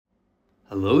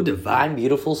Hello, divine,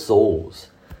 beautiful souls.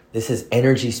 This is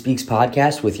Energy Speaks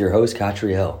Podcast with your host,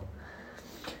 Catriel.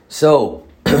 So,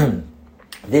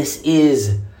 this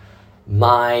is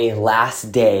my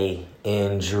last day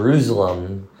in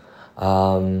Jerusalem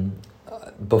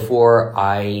before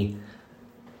I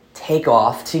take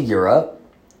off to Europe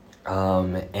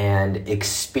and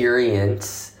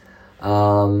experience,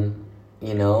 a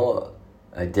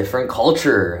different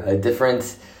culture, a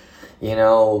different,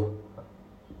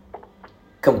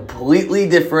 completely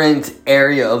different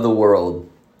area of the world.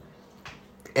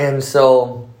 And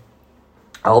so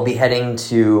I'll be heading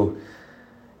to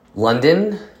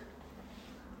London,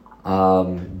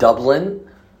 Dublin,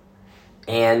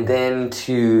 and then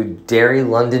to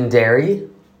London Derry,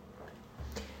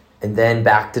 and then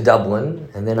back to Dublin,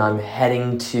 and then I'm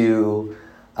heading to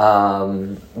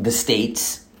the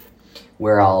States,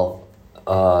 where I'll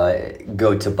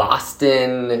go to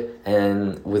Boston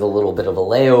and with a little bit of a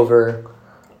layover.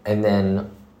 And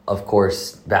then, of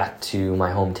course, back to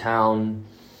my hometown,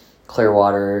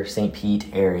 Clearwater, St. Pete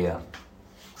area.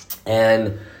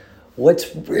 And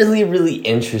what's really, really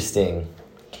interesting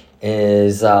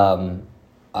is, I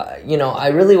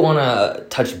really want to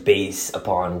touch base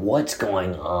upon what's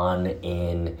going on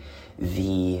in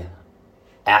the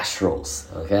astrals,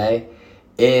 okay?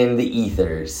 In the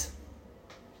ethers.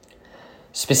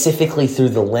 Specifically through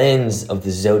the lens of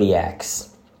the zodiacs.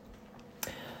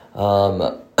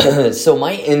 So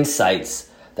my insights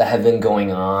that have been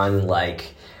going on,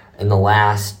 like, in the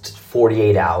last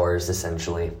 48 hours,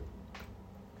 essentially,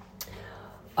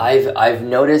 I've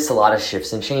noticed a lot of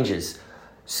shifts and changes.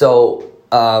 So,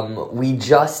 we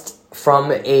just,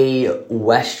 from a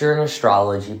Western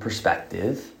astrology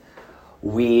perspective,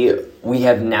 we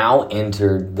have now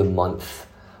entered the month,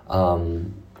 or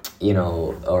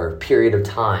period of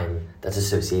time that's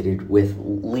associated with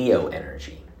Leo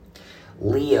energy.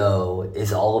 Leo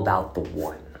is all about the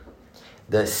one,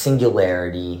 the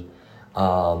singularity.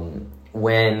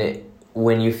 When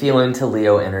you feel into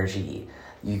Leo energy,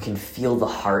 you can feel the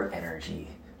heart energy,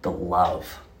 the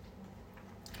love.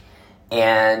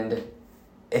 And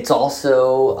it's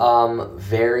also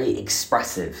very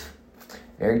expressive,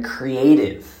 very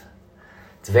creative.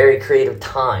 It's a very creative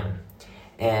time.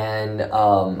 And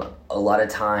a lot of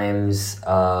times,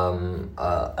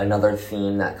 another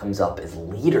theme that comes up is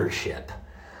leadership.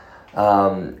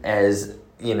 As,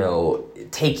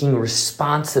 taking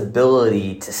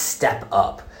responsibility to step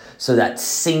up. So that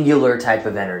singular type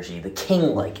of energy, the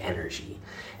king-like energy.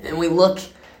 And we look,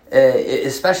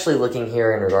 especially looking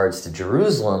here in regards to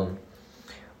Jerusalem,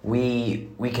 we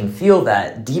can feel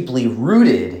that deeply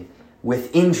rooted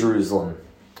within Jerusalem.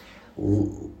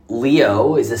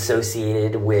 Leo is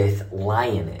associated with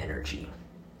lion energy.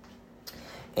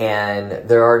 And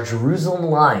there are Jerusalem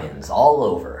lions all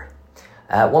over.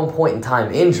 At one point in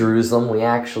time in Jerusalem,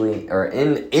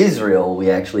 in Israel, we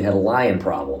actually had a lion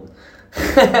problem.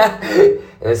 And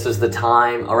this was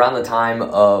around the time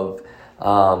of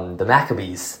the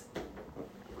Maccabees.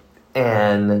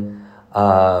 And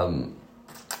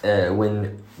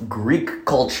when Greek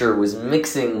culture was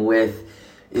mixing with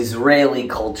Israeli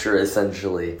culture,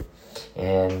 essentially.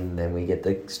 And then we get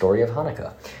the story of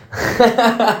Hanukkah.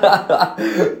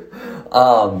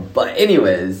 But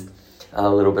anyways, a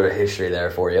little bit of history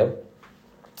there for you.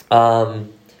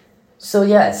 So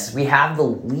yes, we have the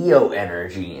Leo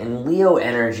energy. And Leo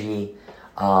energy,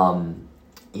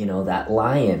 that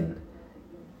lion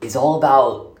is all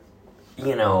about,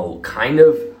 kind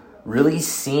of really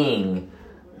seeing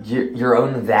your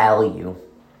own value.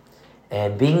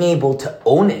 And being able to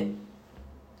own it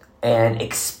and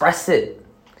express it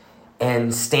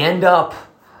and stand up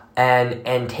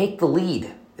and take the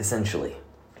lead, essentially.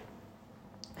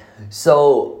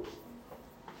 So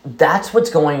that's what's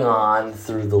going on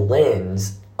through the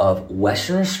lens of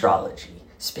Western astrology,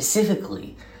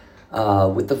 specifically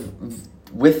with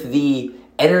the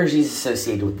energies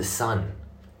associated with the sun.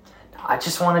 Now, I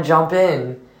just want to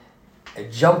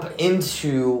jump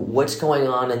into what's going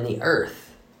on in the earth.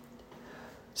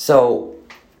 So,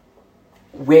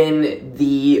 when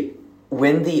the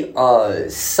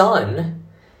sun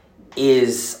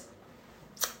is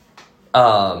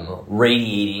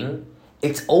radiating,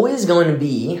 it's always going to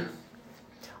be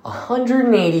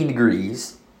 180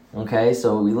 degrees. Okay,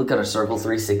 so we look at a circle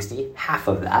 360. Half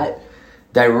of that,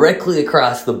 directly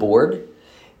across the board,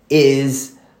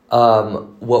 is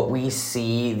what we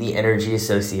see the energy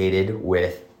associated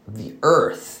with the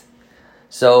Earth.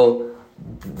 So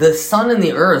the sun and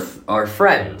the earth are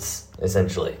friends,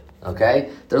 essentially, okay?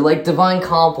 They're like divine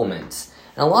complements.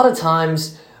 And a lot of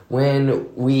times when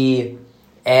we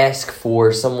ask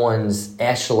for someone's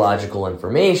astrological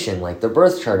information, like their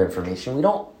birth chart information, we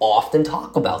don't often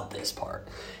talk about this part.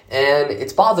 And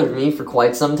it's bothered me for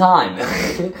quite some time.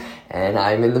 And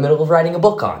I'm in the middle of writing a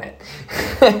book on it.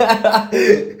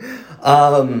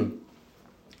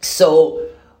 So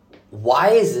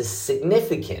why is this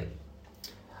significant?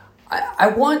 I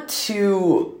want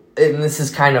to, and this is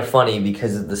kind of funny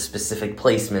because of the specific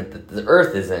placement that the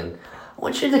Earth is in, I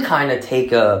want you to kind of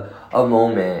take a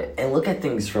moment and look at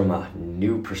things from a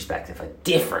new perspective, a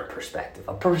different perspective,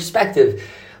 a perspective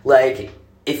like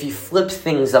if you flipped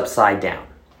things upside down.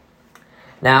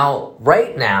 Now,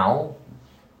 right now,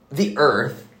 the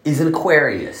Earth is in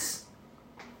Aquarius.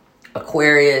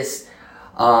 Aquarius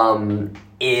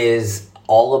is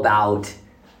all about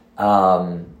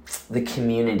the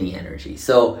community energy.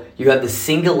 So you have the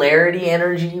singularity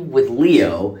energy with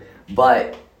Leo,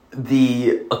 but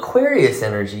the Aquarius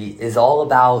energy is all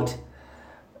about,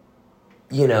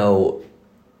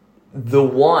 the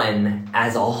one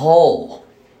as a whole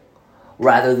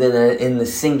rather than in the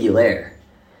singular.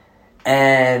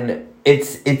 And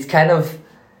it's kind of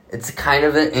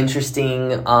an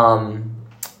interesting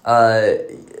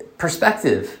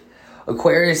perspective.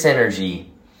 Aquarius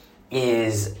energy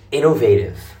is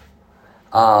innovative,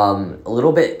 a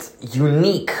little bit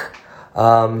unique,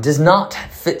 does not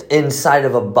fit inside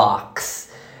of a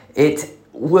box. It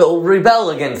will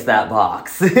rebel against that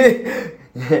box.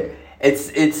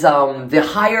 It's the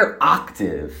higher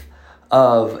octave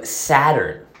of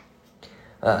Saturn.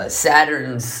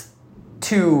 Saturn's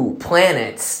two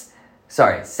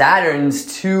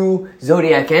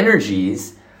zodiac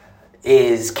energies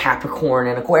is Capricorn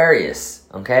and Aquarius,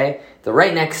 okay? They're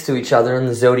right next to each other in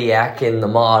the zodiac in the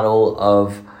model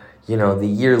of, the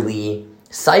yearly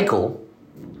cycle.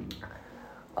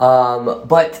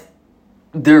 But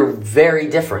they're very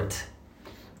different.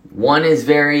 One is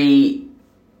very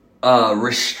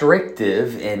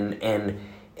restrictive and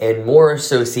more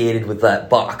associated with that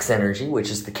box energy,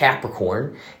 which is the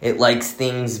Capricorn. It likes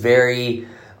things very,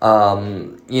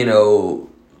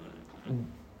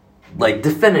 like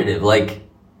definitive, like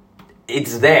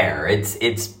it's there,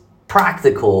 it's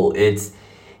practical, it's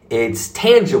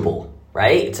tangible,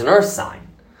 right? It's an earth sign.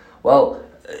 Well,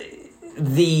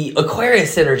 the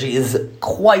Aquarius energy is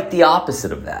quite the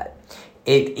opposite of that.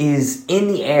 It is in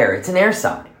the air. It's an air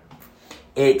sign.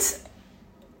 It's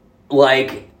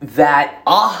like that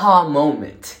aha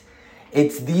moment.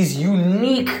 It's these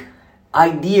unique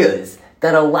ideas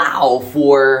that allow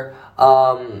for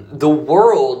the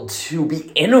world to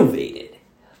be innovated.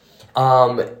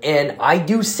 And I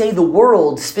do say the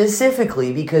world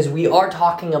specifically because we are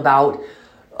talking about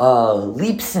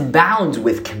leaps and bounds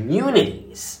with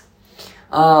communities.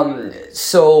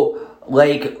 So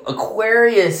like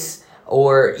Aquarius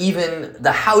or even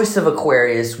the House of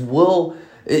Aquarius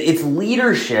its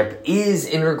leadership is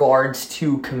in regards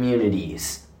to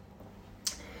communities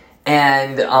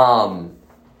and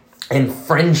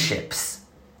friendships.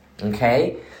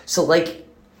 Okay? So like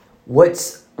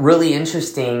what's really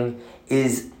interesting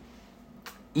is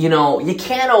you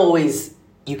can't always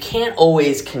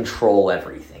control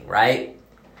everything, right?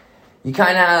 You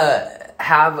kind of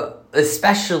have,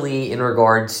 especially in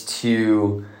regards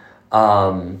to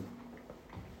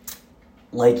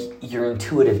like your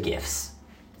intuitive gifts.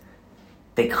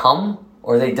 They come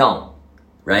or they don't,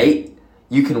 right?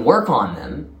 You can work on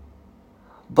them,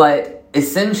 but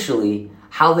essentially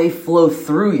how they flow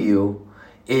through you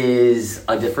is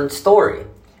a different story.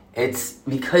 It's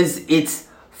because it's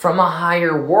from a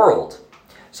higher world.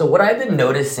 So what I've been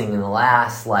noticing in the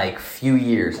last few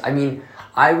years,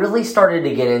 I really started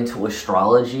to get into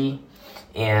astrology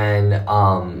and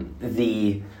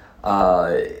the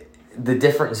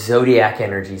different zodiac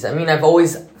energies. I've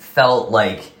always felt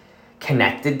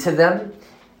connected to them,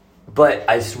 but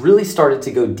I really started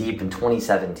to go deep in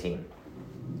 2017.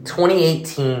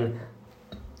 2018,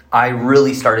 I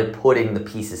really started putting the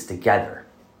pieces together,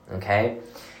 okay?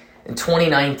 In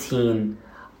 2019,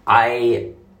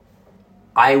 I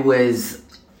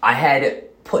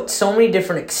had put so many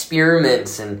different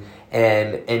experiments and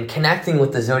connecting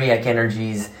with the zodiac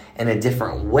energies in a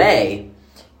different way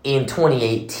in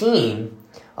 2018,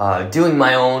 doing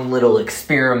my own little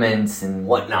experiments and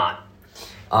whatnot,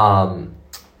 and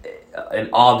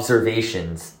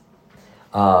observations,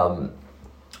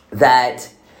 that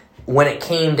when it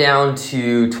came down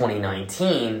to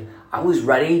 2019, I was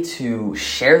ready to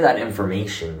share that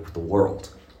information with the world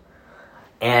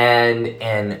and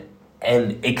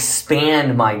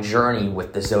expand my journey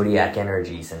with the zodiac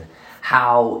energies and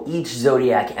how each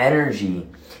zodiac energy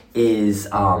is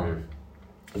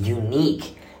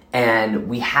unique, and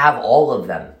we have all of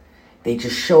them. they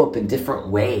just show up in different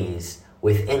ways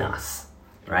within us,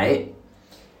 right?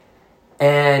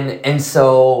 And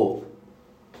so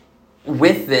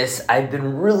with this, I've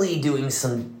been really doing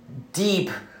some deep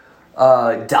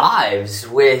dives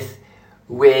with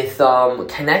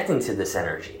connecting to this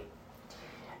energy.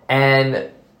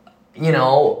 And, you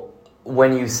know,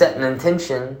 when you set an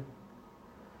intention,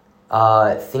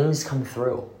 things come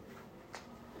through.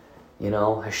 You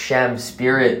know, Hashem,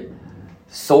 Spirit,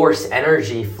 Source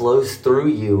energy flows through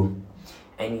you,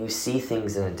 and you see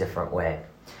things in a different way.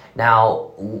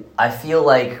 Now, I feel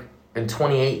like in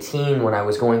 2018, when I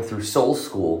was going through soul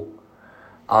school,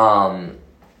 I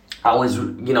was,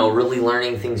 you know, really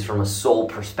learning things from a soul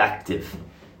perspective.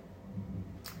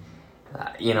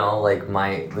 You know, like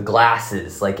the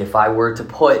glasses, like if I were to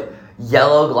put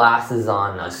yellow glasses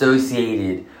on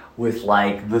associated with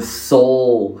like the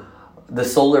solar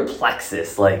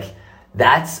plexus, like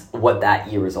that's what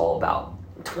that year was all about.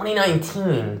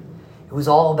 2019, it was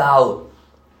all about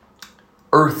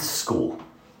Earth School,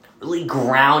 really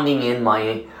grounding in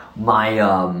my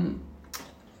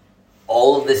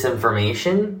all of this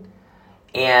information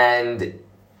and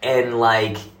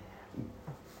like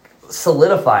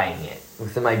solidifying it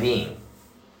within my being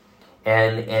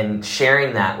and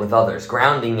sharing that with others,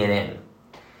 grounding it in.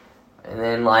 And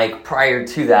then like prior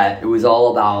to that, it was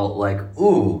all about like,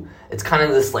 ooh, it's kind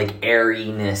of this like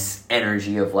airiness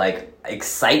energy of like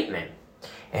excitement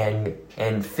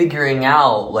and figuring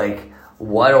out like,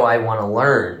 what do I want to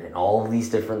learn and all of these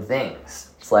different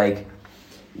things. It's like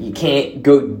you can't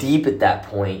go deep at that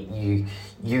point. You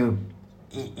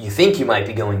think you might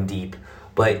be going deep,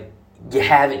 but you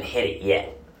haven't hit it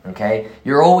yet. Okay?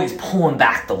 You're always pulling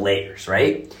back the layers,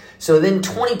 right? So then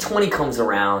 2020 comes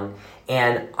around,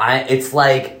 and it's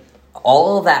like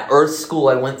all of that Earth School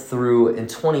I went through in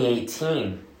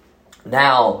 2018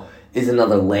 now is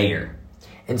another layer.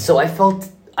 And so I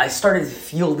started to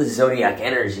feel the zodiac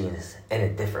energies in a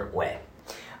different way.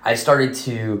 I started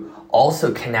to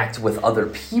also connect with other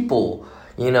people,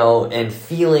 you know, and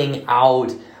feeling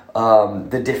out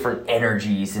the different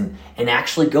energies and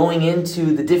actually going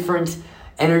into the different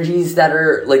energies that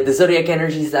are like the zodiac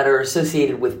energies that are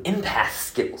associated with empath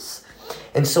skills.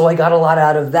 And so I got a lot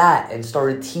out of that and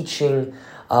started teaching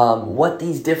what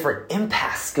these different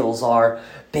empath skills are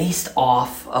based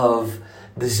off of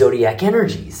the zodiac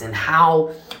energies and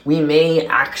how we may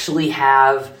actually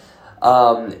have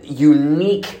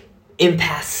unique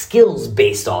empath skills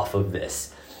based off of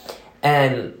this.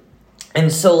 And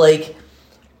so like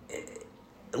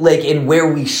in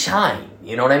where we shine,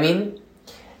 you know what I mean?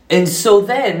 And so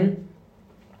then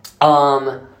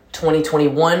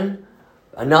 2021,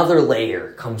 another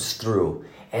layer comes through.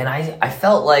 And I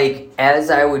felt like as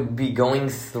I would be going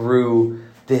through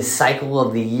this cycle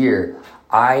of the year,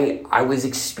 I was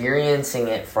experiencing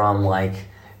it from like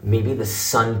maybe the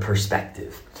sun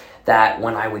perspective. That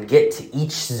when I would get to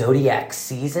each zodiac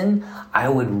season, I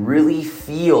would really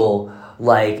feel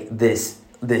like this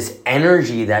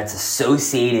energy that's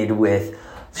associated with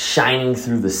shining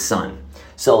through the sun.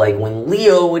 So like when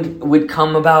Leo would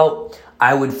come about,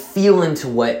 I would feel into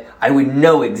what, I would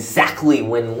know exactly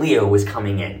when Leo was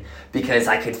coming in because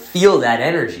I could feel that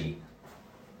energy.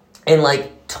 And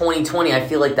like 2020, I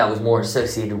feel like that was more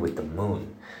associated with the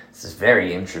moon. This is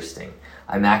very interesting.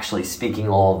 I'm actually speaking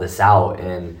all of this out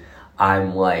and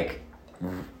I'm like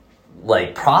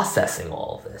processing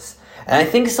all of this. And I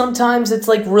think sometimes it's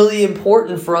like really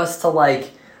important for us to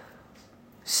like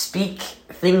speak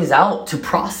things out to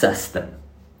process them.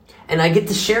 And I get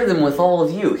to share them with all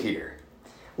of you here,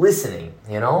 listening,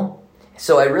 you know?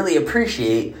 So I really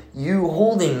appreciate you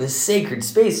holding this sacred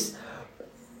space,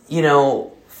 you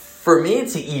know, for me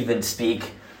to even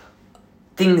speak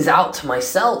things out to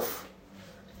myself.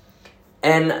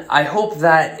 And I hope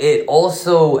that it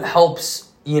also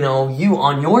helps, you know, you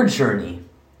on your journey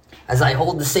as I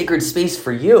hold the sacred space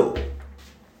for you.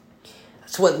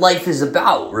 That's what life is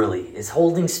about, really, is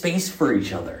holding space for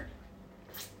each other.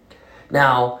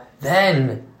 Now,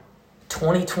 then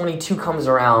 2022 comes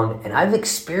around, and I've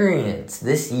experienced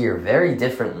this year very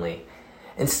differently.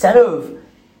 Instead of,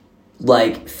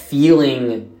 like,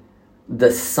 feeling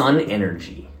the sun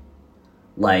energy,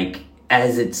 like,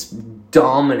 as it's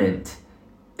dominant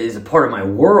is a part of my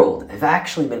world, I've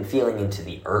actually been feeling into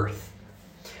the earth.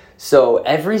 So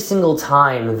every single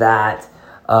time that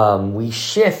we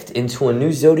shift into a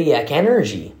new zodiac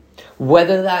energy,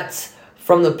 whether that's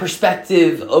from the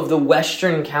perspective of the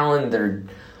Western calendar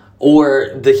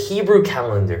or the Hebrew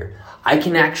calendar, I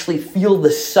can actually feel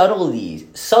the subtleties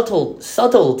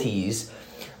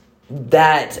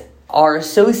that are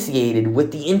associated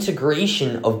with the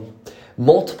integration of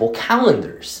multiple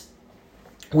calendars.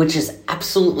 which is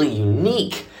absolutely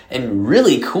unique and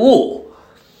really cool.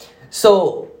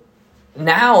 So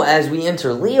now as we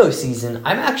enter Leo season,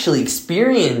 I'm actually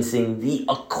experiencing the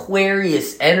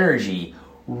Aquarius energy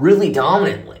really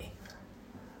dominantly.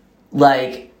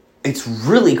 Like, it's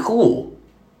really cool.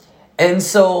 And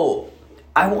so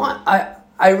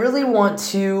I really want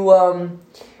to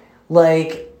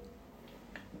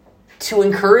to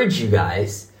encourage you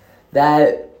guys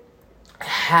that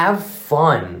have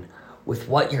fun with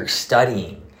what you're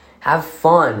studying. Have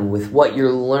fun with what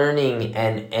you're learning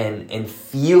and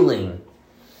feeling.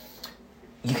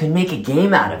 You can make a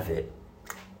game out of it.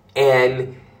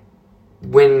 And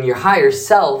when your higher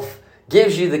self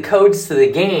gives you the codes to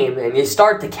the game and you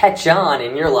start to catch on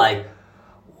and you're like,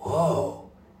 whoa,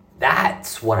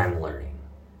 that's what I'm learning.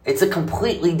 It's a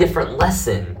completely different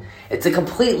lesson. It's a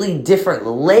completely different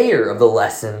layer of the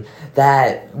lesson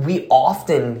that we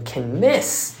often can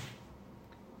miss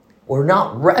or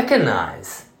not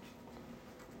recognize.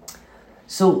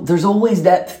 So there's always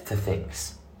depth to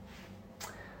things.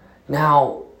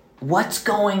 Now, what's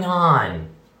going on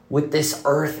with this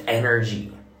earth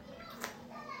energy?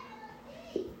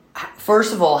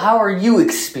 First of all, how are you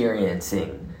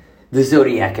experiencing the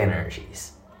zodiac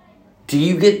energies?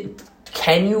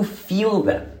 Can you feel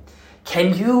them?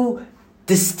 Can you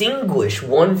distinguish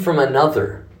one from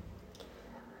another?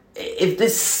 If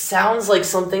this sounds like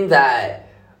something that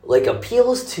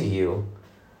appeals to you,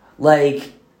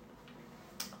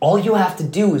 all you have to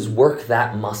do is work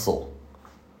that muscle.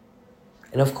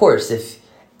 And of course, if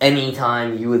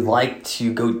anytime you would like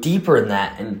to go deeper in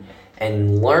that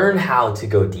and learn how to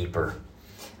go deeper,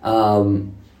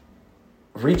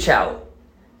 reach out.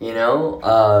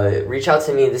 Reach out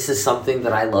to me. This is something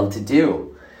that I love to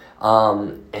do.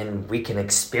 And we can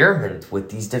experiment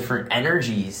with these different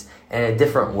energies in a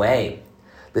different way.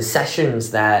 The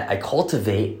sessions that I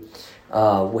cultivate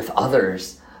with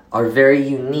others are very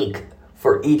unique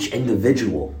for each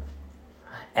individual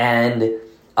and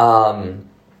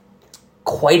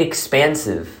quite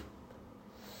expansive.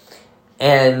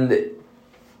 And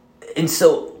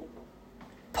so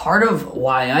part of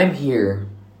why I'm here,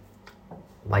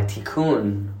 my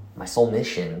tikkun, my soul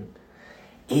mission,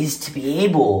 is to be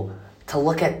able to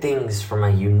look at things from a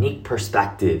unique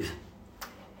perspective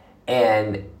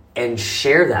and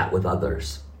share that with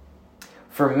others.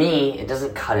 For me, it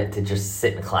doesn't cut it to just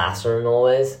sit in a classroom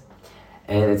always.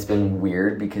 And it's been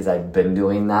weird because I've been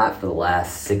doing that for the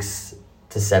last 6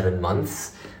 to 7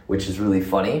 months, which is really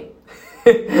funny.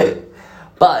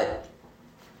 But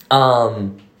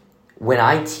when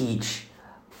I teach,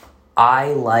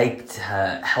 I like to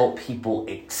help people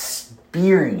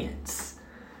experience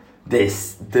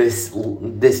this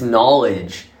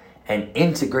knowledge and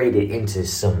integrate it into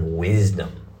some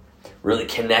wisdom. Really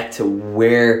connect to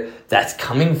where that's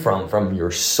coming from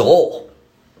your soul.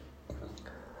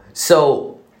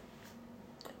 So,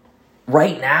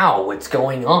 right now, what's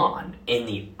going on in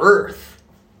the earth,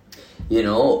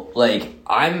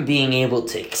 I'm being able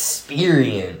to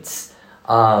experience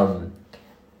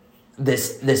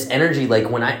this energy.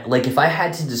 If I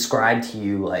had to describe to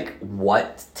you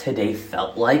what today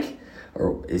felt like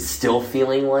or is still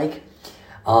feeling like,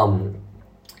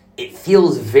 it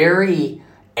feels very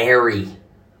airy,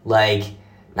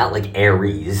 not like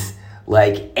Aries,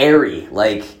 airy,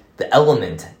 the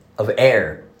element of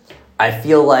air. I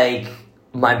feel like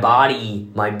my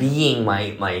body, my being,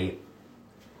 my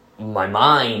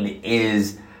mind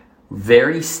is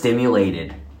very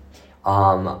stimulated,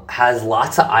 has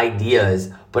lots of ideas,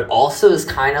 but also is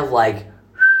kind of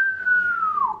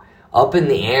up in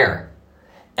the air.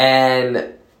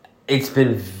 And it's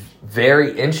been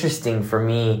very interesting for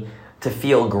me to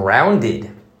feel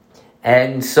grounded.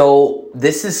 And so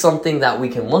this is something that we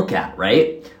can look at,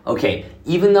 right? Okay,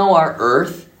 even though our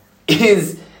earth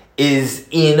is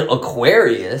in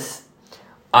Aquarius,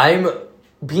 I'm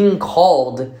being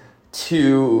called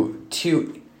to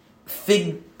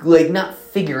not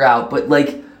figure out, but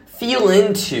feel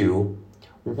into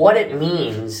what it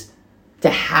means to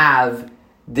have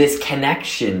this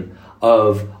connection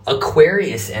of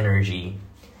Aquarius energy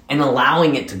and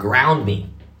allowing it to ground me.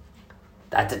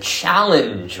 That's a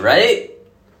challenge, right?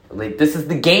 This is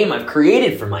the game I've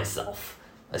created for myself,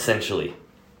 essentially,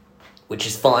 which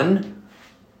is fun.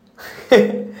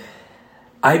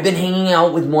 I've been hanging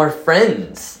out with more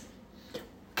friends,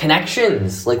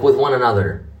 connections, with one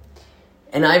another.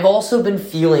 And I've also been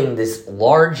feeling this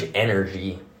large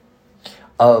energy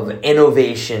of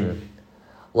innovation,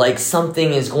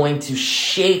 something is going to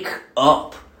shake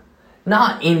up,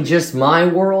 not in just my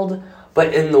world,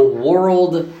 but in the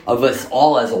world of us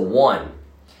all as a one,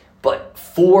 but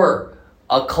for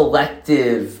a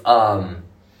collective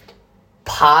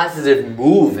positive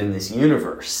move in this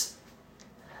universe.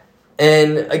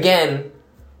 And again,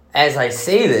 as I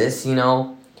say this,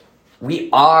 we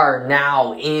are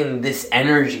now in this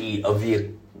energy of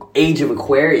the age of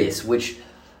Aquarius, which,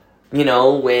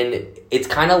 when it's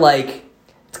kind of like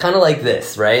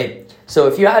this, right? So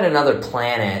if you had another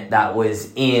planet that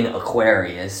was in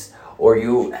Aquarius, or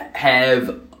you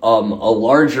have a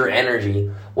larger energy,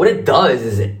 what it does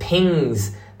is it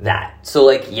pings that.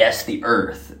 So yes, the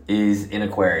Earth is in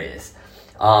Aquarius.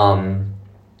 Also,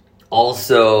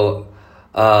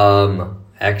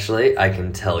 actually, I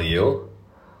can tell you,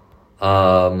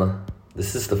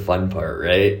 this is the fun part,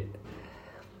 right?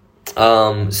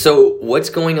 So what's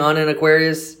going on in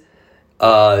Aquarius?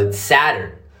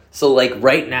 Saturn. So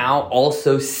right now,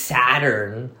 also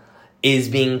Saturn is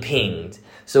being pinged.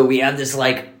 So we have this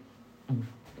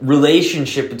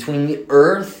relationship between the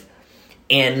Earth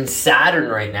and Saturn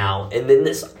right now. And then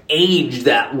this age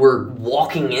that we're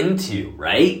walking into,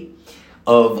 right?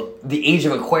 Of the age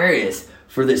of Aquarius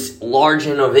for this large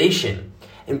innovation.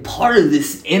 And part of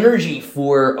this energy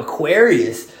for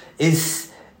Aquarius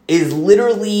is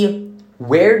literally,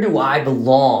 where do I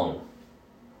belong?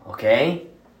 Okay?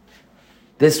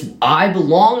 This I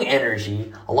belong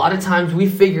energy, a lot of times we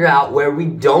figure out where we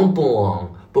don't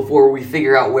belong before we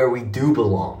figure out where we do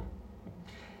belong.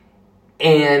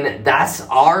 And that's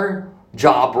our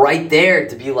job right there,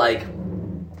 to be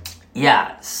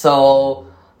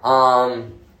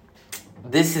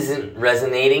this isn't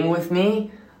resonating with me.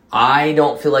 I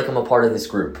don't feel like I'm a part of this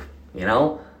group,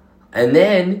 And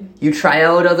then you try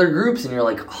out other groups and you're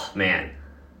like, oh man,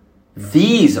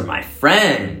 these are my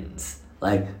friends.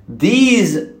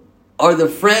 These are the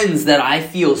friends that I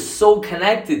feel so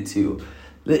connected to.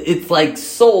 It's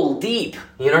soul deep.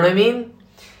 You know what I mean?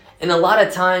 And a lot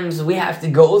of times we have to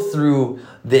go through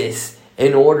this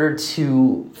in order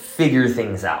to figure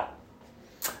things out.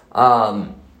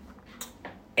 And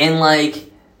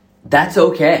that's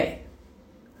okay.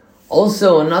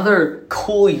 Also, another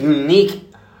cool, unique,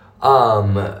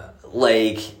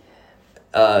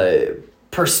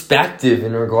 perspective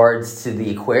in regards to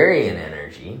the Aquarian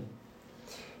energy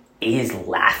is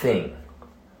laughing.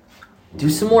 Do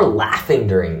some more laughing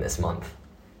during this month.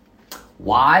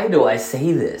 Why do I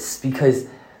say this? Because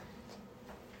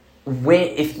first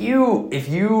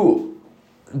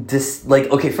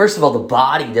of all, the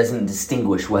body doesn't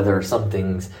distinguish whether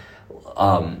something's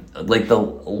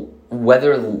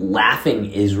whether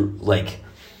laughing is like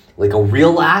a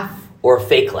real laugh or a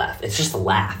fake laugh. It's just a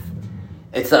laugh.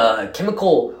 It's a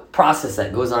chemical process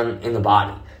that goes on in the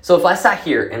body. So if I sat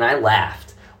here and I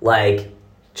laughed,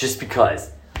 just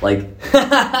because,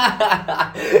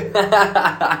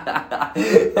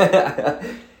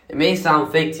 it may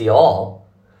sound fake to y'all,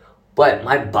 but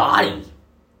my body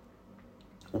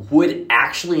would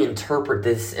actually interpret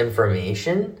this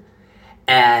information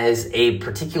as a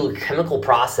particular chemical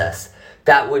process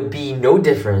that would be no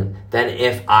different than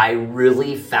if I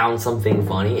really found something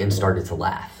funny and started to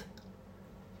laugh.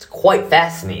 It's quite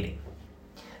fascinating.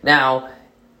 Now,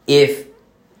 if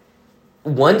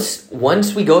once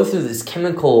we go through this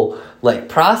chemical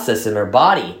process in our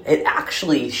body, it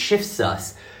actually shifts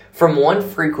us from one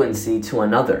frequency to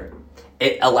another.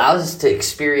 It allows us to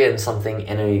experience something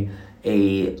in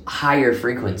a higher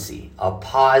frequency, a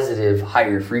positive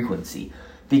higher frequency,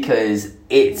 because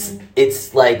it's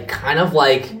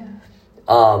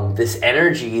this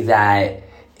energy that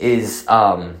is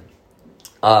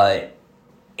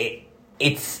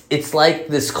it's like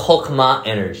this Chokmah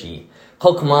energy.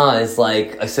 Chokmah is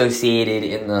associated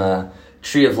in the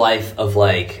tree of life of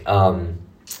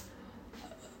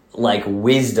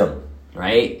wisdom,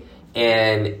 right?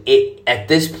 And it at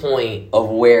this point of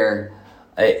where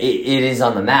it is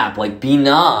on the map,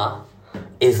 Binah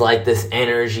is this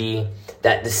energy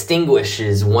that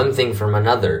distinguishes one thing from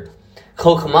another.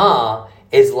 Chokmah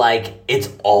is it's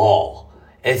all.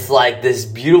 It's this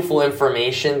beautiful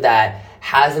information that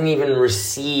hasn't even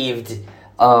received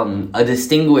a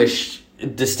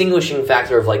distinguishing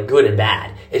factor of good and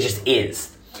bad. It just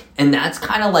is. And that's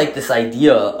kind of this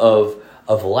idea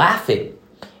of laughing.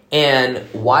 And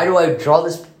why do I draw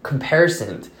this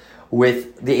comparison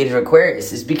with the age of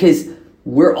Aquarius? Is because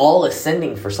we're all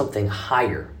ascending for something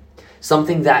higher,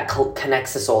 something that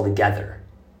connects us all together.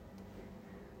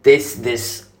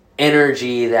 This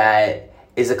energy that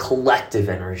is a collective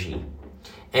energy.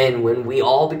 And when we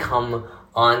all become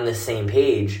on the same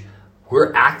page,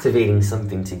 we're activating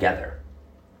something together.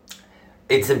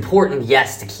 It's important,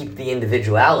 yes, to keep the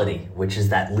individuality, which is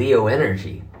that Leo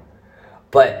energy.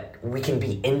 But we can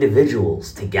be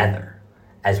individuals together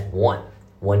as one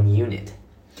unit.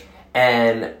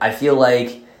 And I feel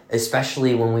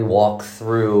especially when we walk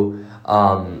through,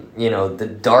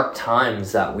 the dark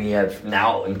times that we have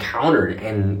now encountered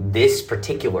in this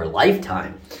particular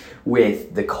lifetime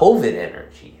with the COVID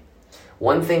energy.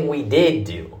 One thing we did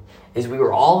do is we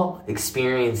were all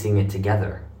experiencing it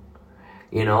together.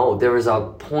 There was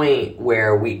a point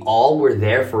where we all were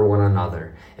there for one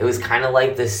another. It was kind of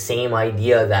like the same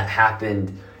idea that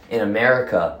happened in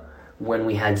America when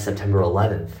we had September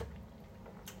 11th.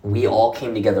 We all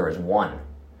came together as one.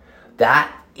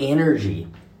 That energy,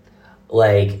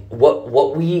 like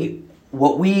what we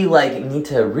like need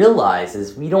to realize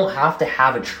is we don't have to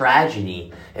have a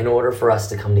tragedy in order for us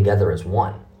to come together as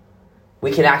one.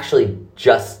 We can actually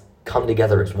just come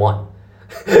together as one.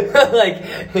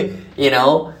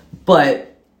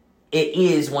 But it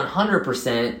is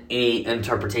 100% a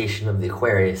interpretation of the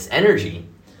Aquarius energy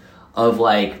of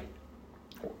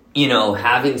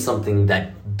having something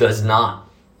that is not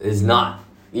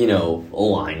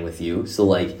align with you.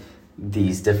 So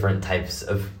these different types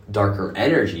of darker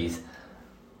energies,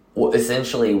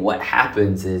 essentially what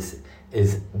happens is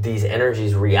these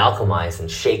energies re-alchemize and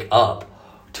shake up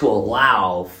to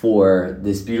allow for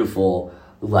this beautiful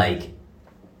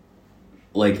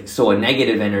so a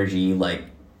negative energy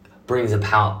brings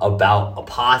about a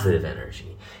positive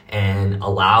energy and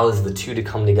allows the two to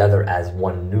come together as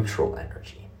one neutral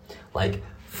energy.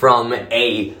 From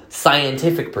a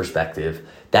scientific perspective,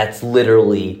 that's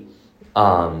literally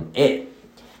it.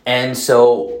 And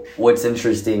so what's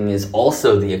interesting is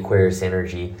also the Aquarius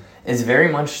energy is very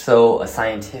much so a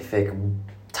scientific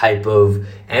type of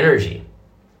energy.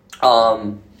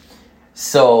 The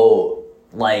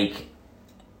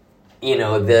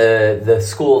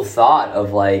school of thought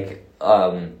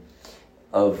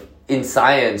of in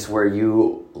science where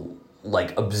you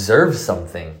observe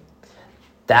something,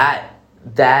 that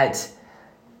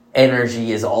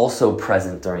energy is also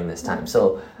present during this time.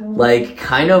 So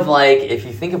if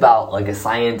you think about a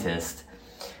scientist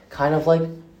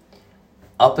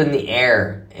up in the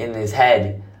air in his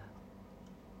head,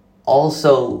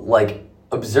 also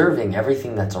observing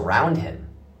everything that's around him,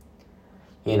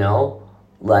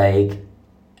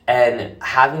 and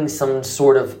having some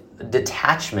sort of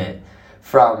detachment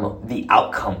from the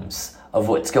outcomes of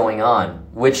what's going on,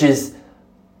 which is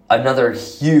another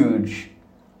huge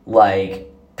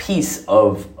piece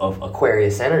of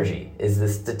Aquarius energy, is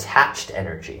this detached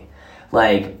energy.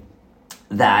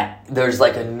 That there's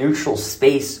a neutral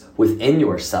space within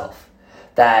yourself.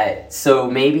 So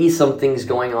maybe something's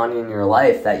going on in your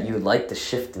life that you would like to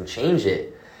shift and change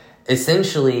it.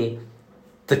 Essentially,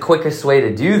 the quickest way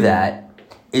to do that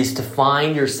is to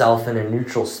find yourself in a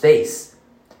neutral space.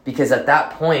 Because at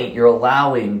that point, you're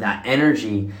allowing that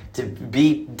energy to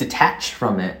be detached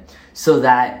from it so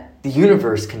that the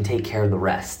universe can take care of the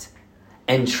rest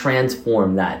and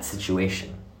transform that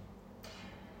situation.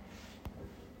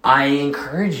 I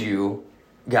encourage you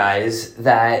guys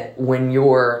that when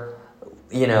you're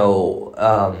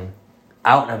out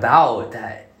and about,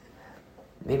 that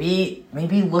maybe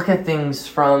look at things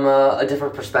from a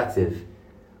different perspective.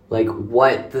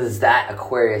 What does that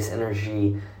Aquarius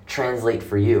energy translate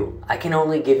for you? I can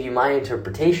only give you my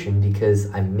interpretation because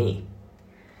I'm me.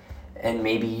 And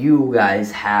maybe you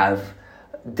guys have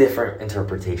different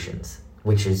interpretations,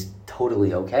 which is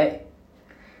totally okay.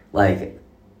 We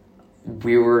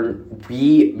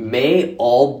may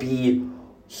all be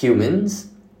humans,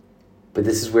 but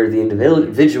this is where the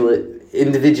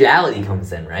individuality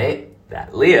comes in, right?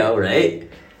 That Leo, right?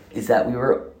 Is that we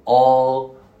were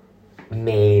all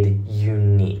made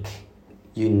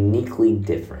uniquely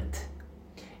different.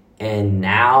 And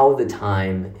now the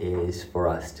time is for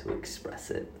us to express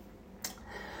it.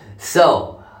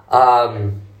 So,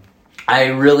 I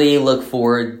really look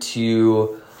forward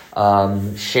to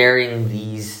sharing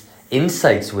these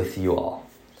insights with you all.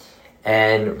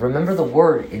 And remember the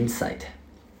word insight.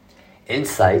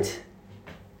 Insight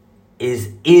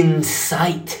is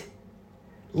insight.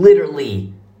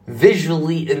 Literally,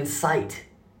 visually in sight.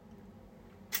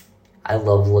 I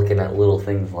love looking at little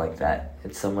things like that.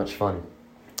 It's so much fun.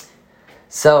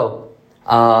 So,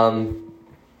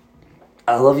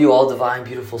 I love you all, divine,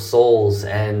 beautiful souls.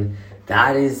 And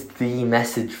that is the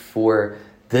message for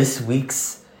this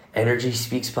week's Energy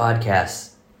Speaks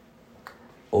podcast.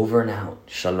 Over and out.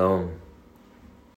 Shalom.